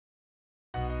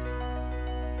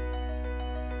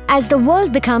As the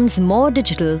world becomes more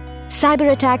digital,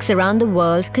 cyber attacks around the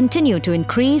world continue to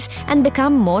increase and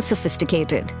become more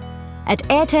sophisticated. At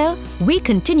Airtel, we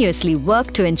continuously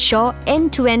work to ensure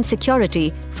end-to-end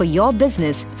security for your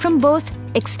business from both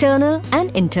external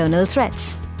and internal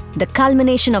threats. The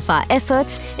culmination of our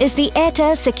efforts is the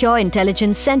Airtel Secure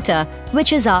Intelligence Centre,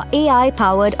 which is our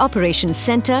AI-powered operations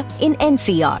centre in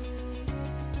NCR.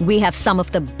 We have some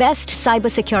of the best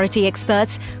cybersecurity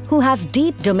experts who have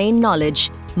deep domain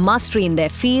knowledge, mastery in their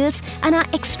fields, and are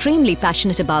extremely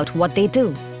passionate about what they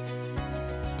do.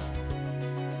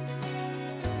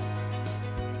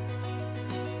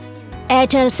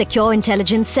 Airtel Secure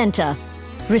Intelligence Centre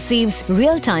receives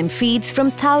real-time feeds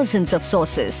from thousands of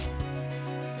sources.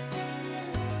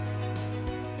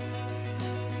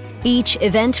 Each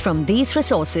event from these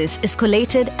resources is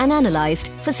collated and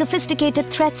analyzed for sophisticated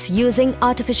threats using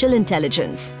artificial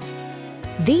intelligence.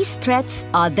 These threats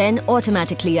are then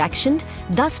automatically actioned,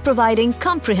 thus providing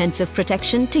comprehensive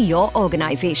protection to your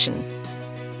organization.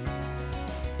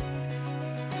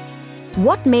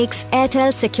 What makes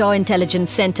Airtel Secure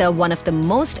Intelligence Centre one of the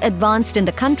most advanced in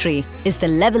the country is the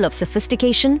level of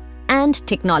sophistication and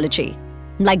technology,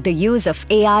 like the use of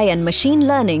AI and machine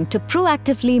learning to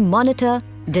proactively monitor,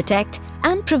 detect,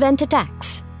 and prevent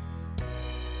attacks.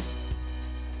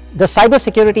 The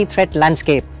cybersecurity threat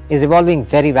landscape is evolving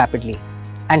very rapidly,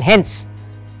 and hence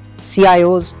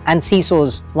CIOs and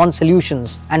CISOs want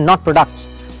solutions and not products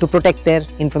to protect their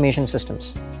information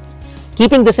systems.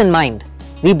 Keeping this in mind,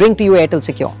 we bring to you Airtel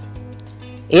Secure,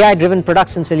 AI-driven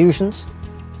products and solutions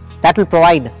that will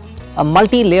provide a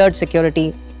multi-layered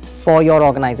security for your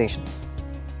organization.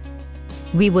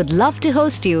 We would love to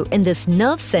host you in this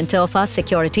nerve center of our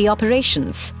security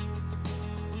operations.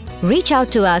 Reach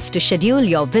out to us to schedule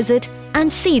your visit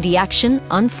and see the action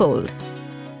unfold.